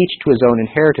 each to his own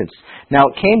inheritance. Now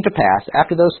it came to pass,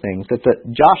 after those things, that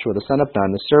Joshua the son of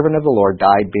Nun, the servant of the Lord,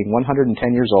 died, being 110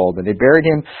 years old. And they buried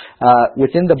him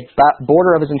within the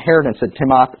border of his inheritance at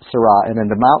Timoth-Serah, and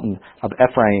in the mountain of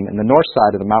Ephraim, and the north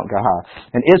side of the Mount Gahar.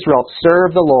 And Israel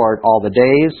served the Lord all the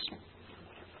days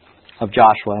of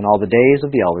Joshua, and all the days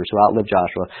of the elders who outlived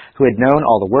Joshua, who had known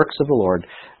all the works of the Lord,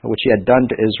 which He had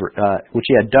done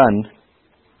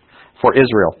for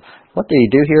Israel. What did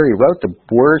he do here? He wrote the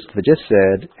words that just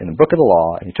said in the book of the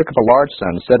law, and he took up a large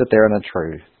stone and set it there on the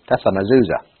tree. That's a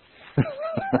mezuzah.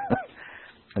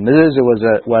 A mezuzah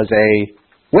was a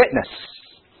witness.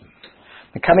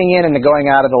 The coming in and the going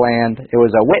out of the land, it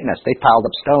was a witness. They piled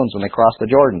up stones when they crossed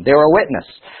the Jordan. They were a witness.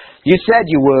 You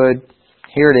said you would.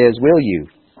 Here it is. Will you?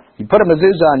 You put a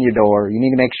mezuzah on your door. You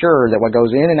need to make sure that what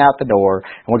goes in and out the door,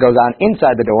 and what goes on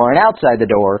inside the door and outside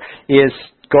the door, is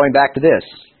going back to this.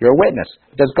 You're a witness.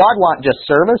 Does God want just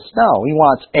service? No. He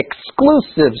wants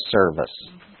exclusive service.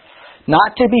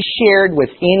 not to be shared with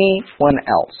anyone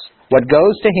else. What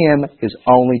goes to him is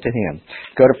only to him.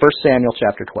 Go to 1 Samuel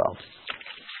chapter 12.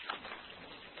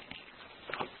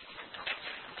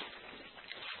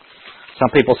 Some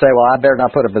people say, well, I better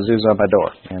not put a mezuzah on my door.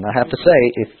 And I have to say,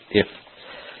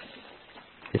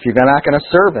 if you're not going to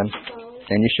serve him,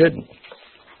 then you shouldn't.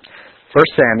 1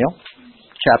 Samuel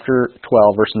chapter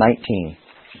 12, verse 19.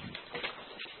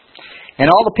 And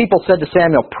all the people said to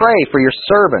Samuel, pray for your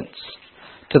servants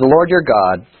to the Lord your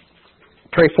God.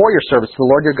 Pray for your servants to the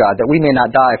Lord your God, that we may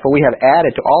not die, for we have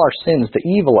added to all our sins the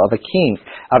evil of a king,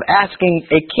 of asking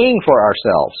a king for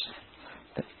ourselves.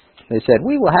 They said,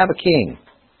 we will have a king.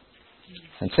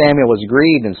 And Samuel was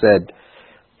grieved and said,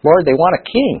 Lord, they want a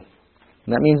king.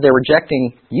 And that means they're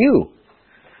rejecting you.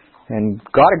 And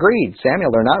God agreed.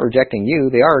 Samuel, they're not rejecting you.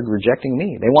 They are rejecting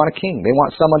me. They want a king. They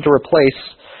want someone to replace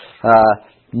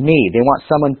me. They want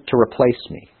someone to replace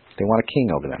me. They want a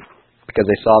king over them, because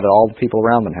they saw that all the people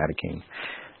around them had a king.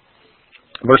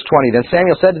 Verse 20, Then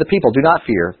Samuel said to the people, Do not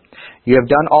fear. You have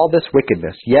done all this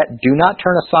wickedness. Yet do not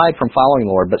turn aside from following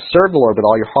the Lord, but serve the Lord with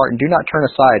all your heart, and do not turn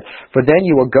aside. For then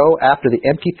you will go after the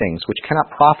empty things, which cannot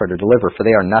profit or deliver, for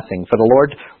they are nothing. For the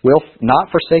Lord will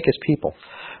not forsake his people,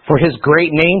 for his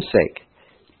great name's sake,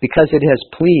 because it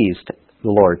has pleased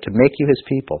the Lord to make you his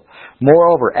people.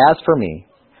 Moreover, as for me,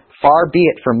 far be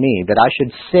it from me that I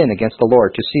should sin against the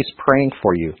Lord to cease praying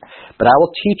for you. But I will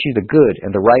teach you the good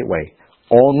and the right way.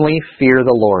 Only fear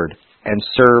the Lord and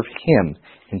serve him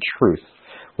in truth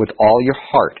with all your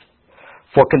heart.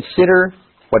 For consider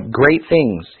what great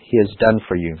things he has done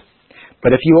for you.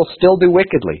 But if you will still do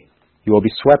wickedly, you will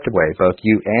be swept away, both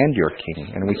you and your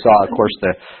king. And we saw, of course,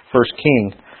 the first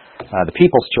king, the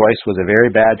people's choice, was a very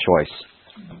bad choice.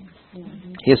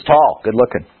 He is tall, good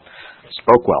looking,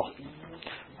 spoke well.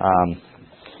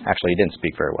 Actually, he didn't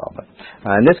speak very well.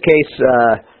 But in this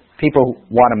case, people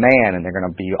want a man, and they're going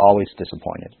to be always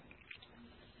disappointed.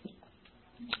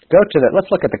 Let's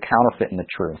look at the counterfeit and the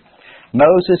true.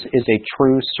 Moses is a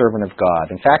true servant of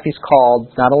God. In fact, he's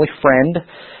called not only friend,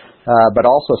 but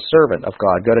also servant of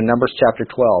God. Go to Numbers chapter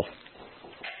 12.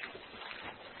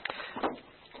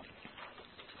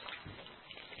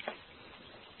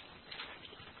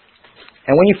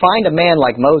 And when you find a man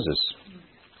like Moses,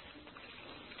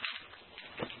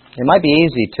 it might be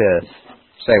easy to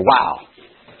say, wow,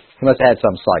 he must have had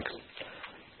some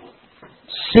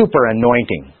super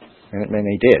anointing. And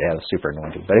he did have a super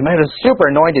anointing. But he might have super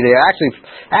anointing. He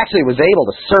actually was able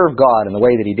to serve God in the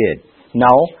way that he did.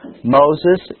 No,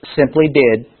 Moses simply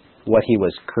did what he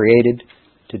was created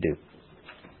to do.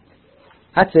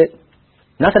 That's it.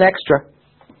 Nothing extra.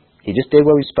 He just did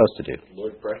what he was supposed to do. The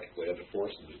Lord practically had to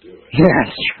force him to do it. Yeah,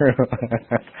 that's true.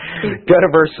 Go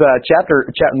to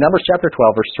Numbers chapter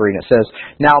 12, verse 3, and it says,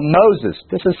 Now Moses,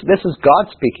 this is God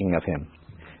speaking of him.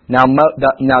 Now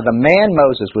the man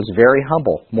Moses was very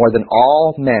humble, more than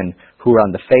all men who were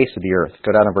on the face of the earth.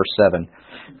 Go down to verse 7.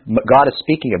 God is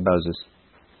speaking of Moses.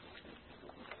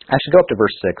 Actually, go up to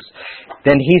verse 6.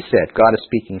 Then he said, God is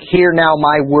speaking, Hear now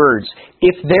my words.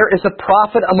 If there is a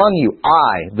prophet among you,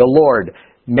 I, the Lord,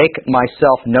 make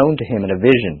myself known to him in a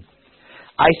vision.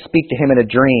 I speak to him in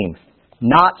a dream.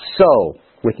 Not so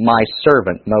with my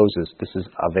servant Moses. This is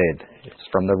Aved. It's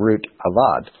from the root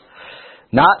avad.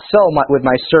 Not so with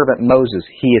my servant Moses.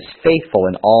 He is faithful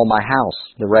in all my house.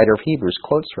 The writer of Hebrews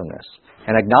quotes from this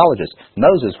and acknowledges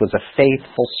Moses was a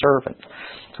faithful servant.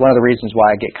 It's one of the reasons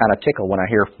why I get kind of tickled when I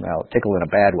hear, tickled in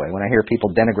a bad way, when I hear people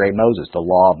denigrate Moses, the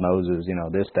law of Moses,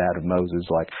 this, that of Moses,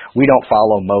 like, we don't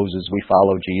follow Moses, we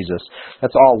follow Jesus.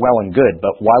 That's all well and good,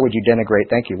 but why would you denigrate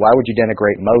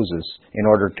Moses in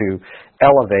order to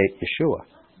elevate Yeshua?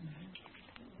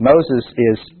 Moses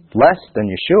is less than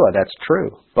Yeshua, that's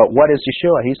true. But what is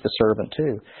Yeshua? He's the servant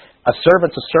too. A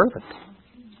servant's a servant.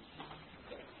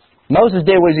 Moses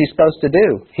did what he's supposed to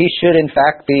do. He should, in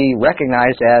fact, be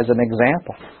recognized as an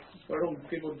example. Why don't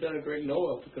people denigrate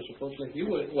Noah? Because supposedly he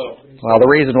was, well, the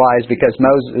reason why is because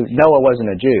Noah wasn't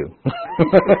a Jew.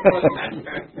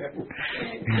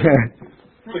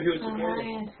 Can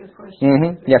I ask a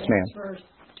question? Yes, ma'am. Verse,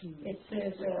 it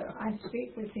says, I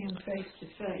speak with him face to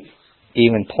face.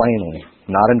 Even plainly,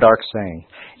 not in dark saying.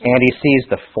 And he sees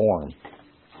the form.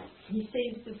 He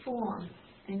sees the form.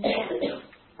 And yet,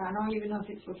 I don't even know if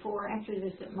it's before or after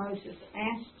this that Moses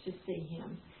asked to see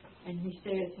him. And he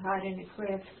says, hide in the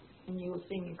cliff and you will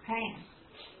see me pass.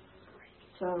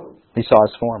 So he saw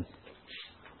his form.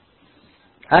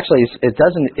 Actually, that's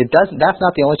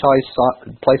not the only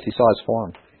place he saw his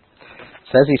form. It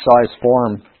says he saw his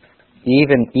form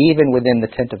even within the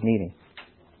tent of meeting.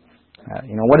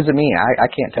 What does it mean? I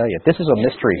can't tell you. This is a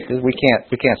mystery. We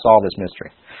can't solve this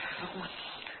mystery.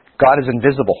 God is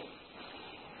invisible.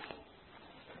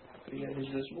 Yet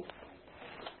He's visible.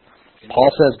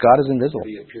 Paul says God is invisible.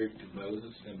 He appeared to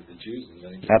Moses and to the Jews, and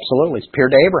then he Absolutely. He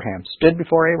appeared to Abraham. Stood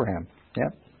before Abraham.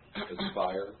 Yep. as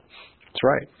fire. That's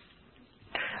right.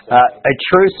 A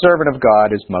true servant of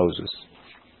God is Moses.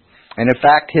 And in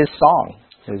fact, his song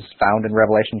is found in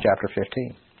Revelation chapter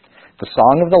 15. The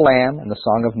song of the Lamb and the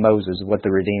song of Moses is what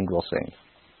the redeemed will sing.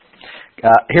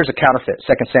 Here's a counterfeit,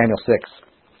 2 Samuel 6.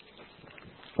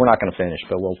 We're not going to finish,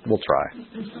 but we'll try.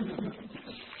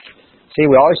 See,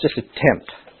 we always just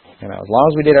attempt, as long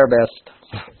as we did our best.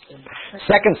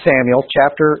 2 Samuel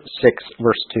chapter 6,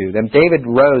 verse 2. Then David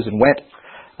rose and went...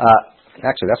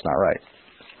 actually, that's not right.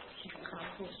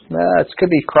 It could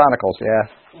be Chronicles, yeah.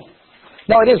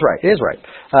 No, it is right. It is right.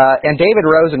 And David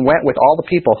rose and went with all the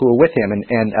people who were with him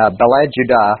and Balad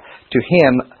Judah to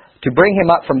him to bring him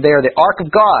up from there the ark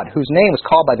of God, whose name was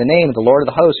called by the name of the Lord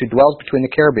of the hosts, who dwells between the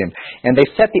cherubim. And they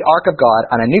set the ark of God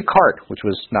on a new cart, which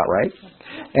was not right,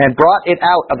 and brought it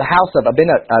out of the house of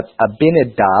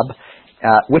Abinadab,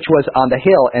 which was on the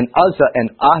hill, and Uzzah and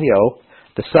Ahio,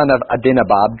 the son of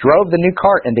Adinabab, drove the new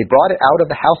cart, and they brought it out of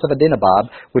the house of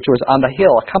Adinabab, which was on the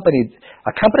hill,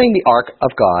 accompanying the ark of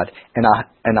God, and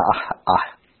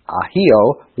Ahio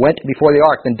went before the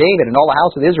ark. Then David and all the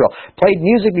house of Israel played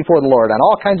music before the Lord on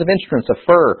all kinds of instruments of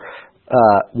fir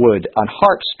wood, on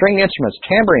harps, stringed instruments,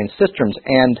 tambourines, sistrums,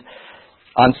 and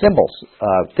on cymbals.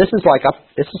 This is like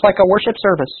a worship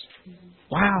service.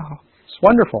 Wow, it's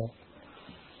wonderful.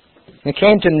 When it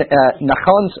came to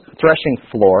Nachon's threshing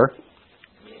floor,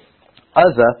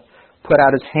 Uzzah put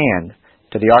out his hand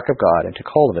to the ark of God and took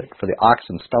hold of it, for the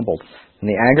oxen stumbled. And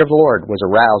the anger of the Lord was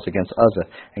aroused against Uzzah,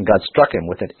 and God struck him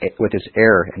with his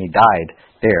error, and he died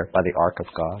there by the ark of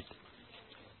God.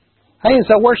 Hey, it's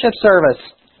a worship service.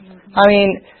 I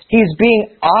mean, he's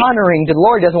being honoring to the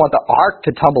Lord. He doesn't want the ark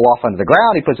to tumble off onto the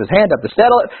ground. He puts his hand up to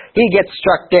settle it. He gets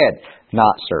struck dead.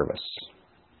 Not service.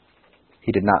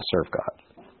 He did not serve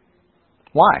God.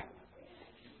 Why?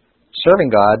 Serving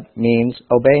God means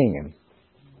obeying Him.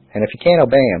 And if you can't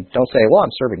obey Him, don't say, well,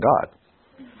 I'm serving God.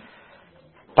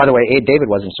 By the way, David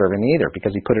wasn't serving me either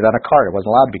because he put it on a cart. It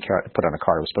wasn't allowed to be put on a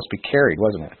cart. It was supposed to be carried,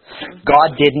 wasn't it?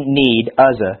 God didn't need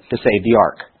Uzzah to save the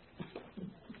ark.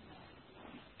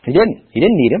 He didn't. He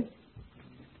didn't need him.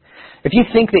 If you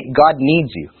think that God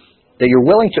needs you, that you're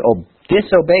willing to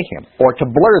disobey Him or to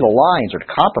blur the lines or to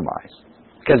compromise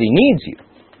because He needs you,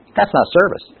 that's not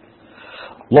service.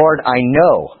 Lord, I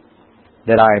know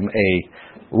that I'm a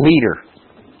leader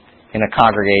in a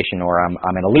congregation, or I'm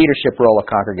in a leadership role of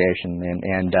congregation,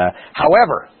 and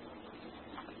however,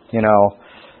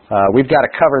 we've got to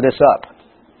cover this up,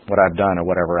 what I've done or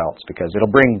whatever else, because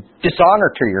it'll bring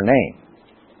dishonor to your name.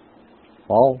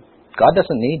 Well, God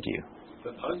doesn't need you.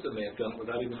 But Uzzah may have done it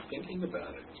without even thinking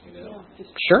about it.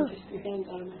 Sure.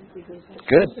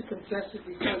 Good.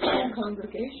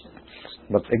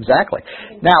 But exactly.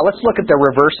 Now let's look at the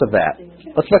reverse of that.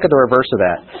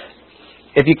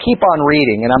 If you keep on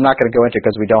reading, and I'm not going to go into it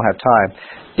because we don't have time,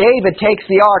 David takes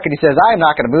the ark and he says, I am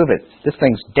not going to move it. This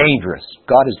thing's dangerous.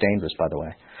 God is dangerous, by the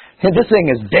way. This thing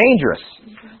is dangerous.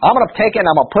 I'm going to take it and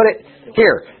I'm going to put it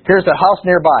here. Here's a house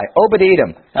nearby.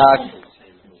 Obed-Edom,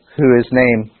 who is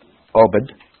named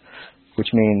Obed,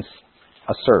 which means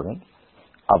a servant.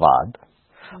 Avad.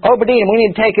 Obed-Edom, we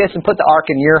need to take this and put the ark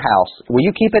in your house. Will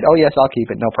you keep it? Oh, yes, I'll keep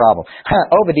it. No problem.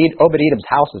 Obed-Edom's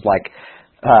house is like,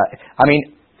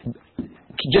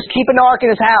 just keeping the ark in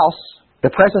his house,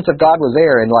 the presence of God was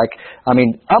there, and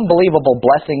unbelievable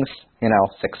blessings,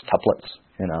 sextuplets,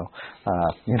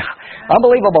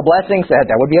 unbelievable blessings, that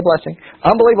would be a blessing.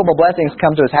 Unbelievable blessings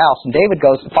come to his house, and David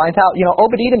finds out,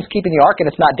 Obed-Edom's keeping the ark and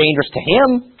it's not dangerous to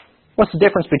him. What's the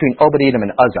difference between Obed-Edom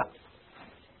and Uzzah?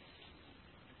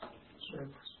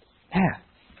 Yeah.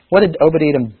 What did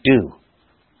Obed-Edom do?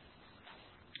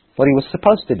 What he was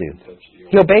supposed to do.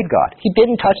 He obeyed God. He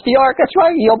didn't touch the ark. That's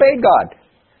right. He obeyed God.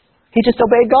 He just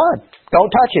obeyed God. Don't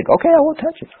touch it. Okay, I won't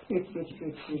touch it.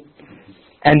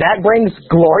 And that brings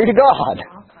glory to God.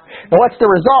 And what's the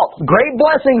result? Great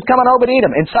blessings come on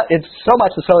Obed-Edom. It's so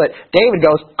much so that David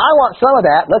goes, I want some of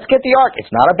that. Let's get the ark.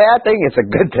 It's not a bad thing. It's a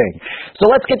good thing. So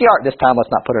let's get the ark. This time,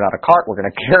 let's not put it on a cart. We're going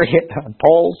to carry it on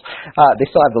poles. They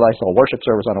still have the nice little worship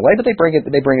service on the way, but they bring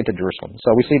it to Jerusalem.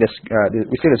 So we see this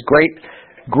great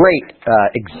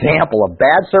example of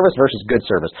bad service versus good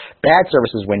service. Bad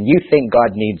service is when you think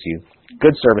God needs you.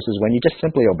 Good service is when you just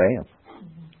simply obey Him.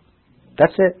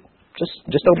 That's it.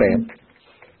 Just obey Him.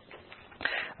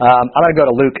 I'm going to go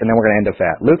to Luke, and then we're going to end with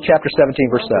that. Luke chapter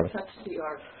 17, verse 7.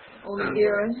 Only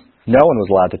Aaron? No one was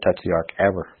allowed to touch the ark,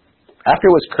 ever. After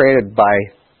it was created by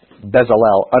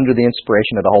Bezalel, under the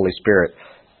inspiration of the Holy Spirit,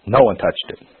 no one touched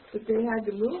it. But they had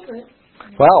to move it.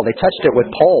 Well, they touched it with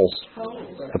poles.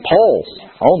 The poles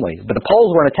only. But the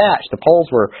poles weren't attached. The poles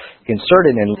were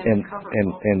inserted and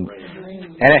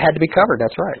it had to be covered.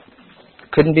 That's right.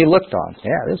 Couldn't be looked on.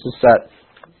 Yeah, this is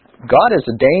God is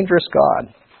a dangerous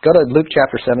God. Go to Luke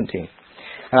chapter 17.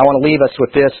 And I want to leave us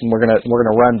with this, and we're gonna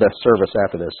run to service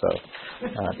after this. So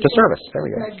to service. There we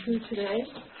go. Is that true today?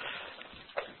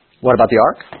 What about the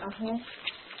ark? Uh-huh.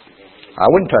 I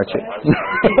wouldn't touch it.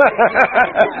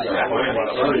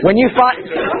 When you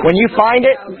find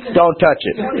it, don't touch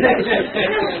it.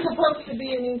 It's supposed to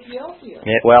be in Ethiopia.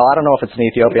 Well, I don't know if it's in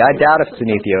Ethiopia. I doubt if it's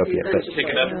in Ethiopia. But Pick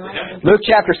it up. Luke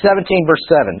chapter 17, verse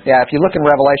 7. Yeah, if you look in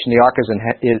Revelation, the ark is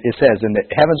it says, "And the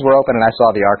heavens were open, and I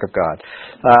saw the ark of God."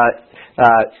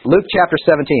 Luke chapter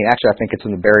 17. Actually, I think it's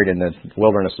buried in the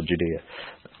wilderness of Judea.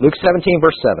 Luke 17,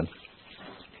 verse 7.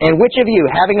 "And which of you,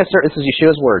 having a servant," this is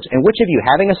Yeshua's words, "and which of you,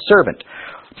 having a servant,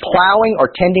 plowing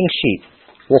or tending sheep,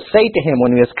 will say to him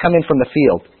when he has come in from the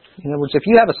field," in other words, if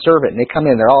you have a servant and they come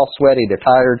in, they're all sweaty, they're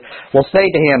tired, will say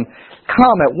to him,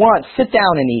 "Come at once, sit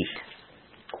down and eat."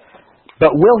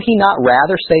 But will he not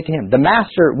rather say to him,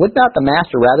 would not the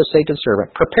master rather say to the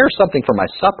servant, "Prepare something for my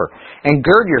supper, and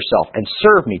gird yourself, and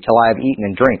serve me till I have eaten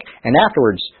and drink, and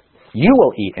afterwards you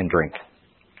will eat and drink"?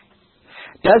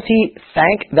 Does he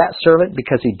thank that servant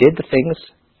because he did the things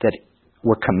that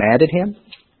were commanded him?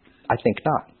 I think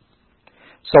not.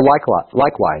 So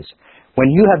likewise, when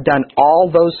you have done all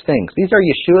those things, these are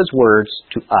Yeshua's words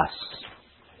to us.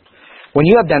 When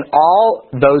you have done all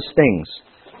those things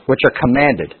which are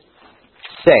commanded,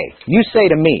 you say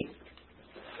to me,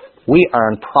 "We are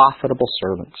unprofitable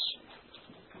servants.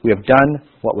 We have done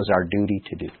what was our duty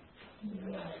to do."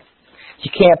 You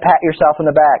can't pat yourself on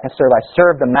the back and say, "I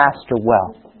served the master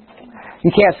well." You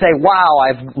can't say, "Wow,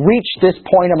 I've reached this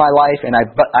point in my life and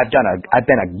I've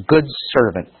been a good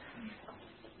servant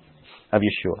of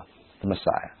Yeshua, the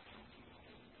Messiah."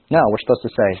 No, we're supposed to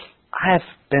say, "I have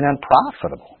been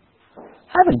unprofitable.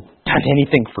 I haven't done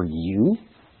anything for you.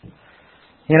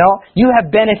 You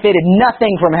have benefited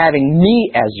nothing from having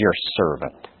me as your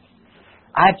servant.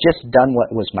 I've just done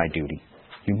what was my duty.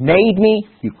 You made me,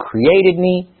 you created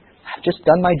me. I've just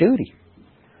done my duty.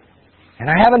 And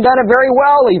I haven't done it very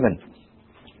well even.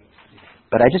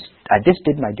 But I just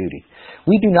did my duty."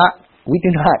 We do not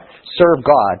serve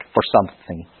God for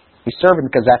something. We serve Him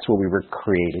because that's what we were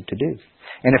created to do.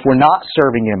 And if we're not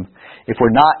serving Him, if we're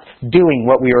not doing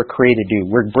what we were created to do,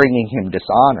 we're bringing Him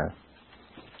dishonor.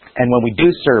 And when we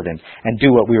do serve Him and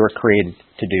do what we were created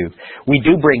to do, we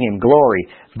do bring Him glory,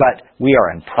 but we are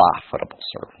unprofitable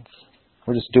servants.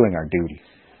 We're just doing our duty.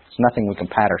 It's nothing we can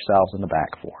pat ourselves on the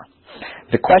back for.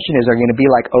 The question is, are you going to be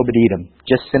like Obed-Edom,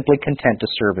 just simply content to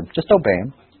serve Him? Just obey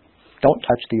Him. Don't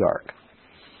touch the ark.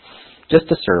 Just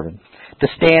to serve Him. To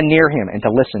stand near Him and to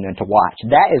listen and to watch.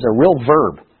 That is a real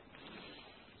verb.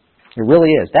 It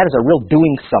really is. That is a real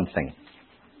doing something.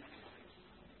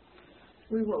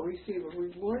 We will receive a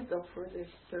reward, though, for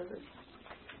this service.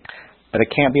 But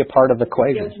it can't be a part of the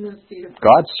equation. Judgment seat of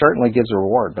God certainly gives a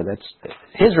reward, but it's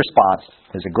His response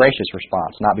is a gracious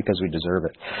response, not because we deserve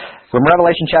it. From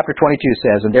Revelation chapter 22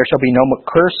 says, "And there shall be no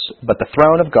curse, but the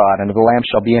throne of God and of the Lamb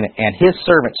shall be in it, and His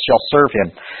servants shall serve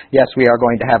Him." Yes, we are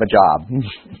going to have a job.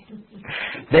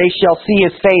 "They shall see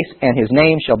His face, and His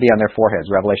name shall be on their foreheads."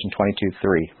 Revelation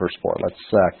 22:3, verse 4. Let's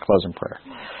close in prayer.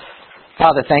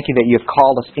 Father, thank You that You have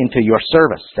called us into Your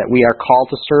service, that we are called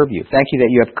to serve You. Thank You that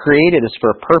You have created us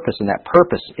for a purpose, and that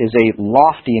purpose is a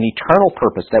lofty and eternal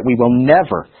purpose that we will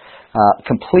never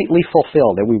completely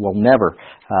fulfill, that we will never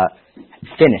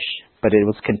finish, but it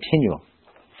was continual.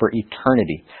 For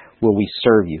eternity will we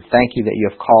serve You. Thank You that You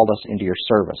have called us into Your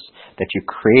service, that You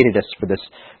created us for this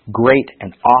great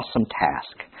and awesome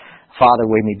task. Father,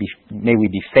 may we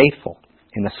be faithful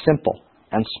in the simple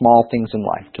and small things in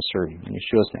life to serve You. In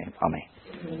Yeshua's name, amen.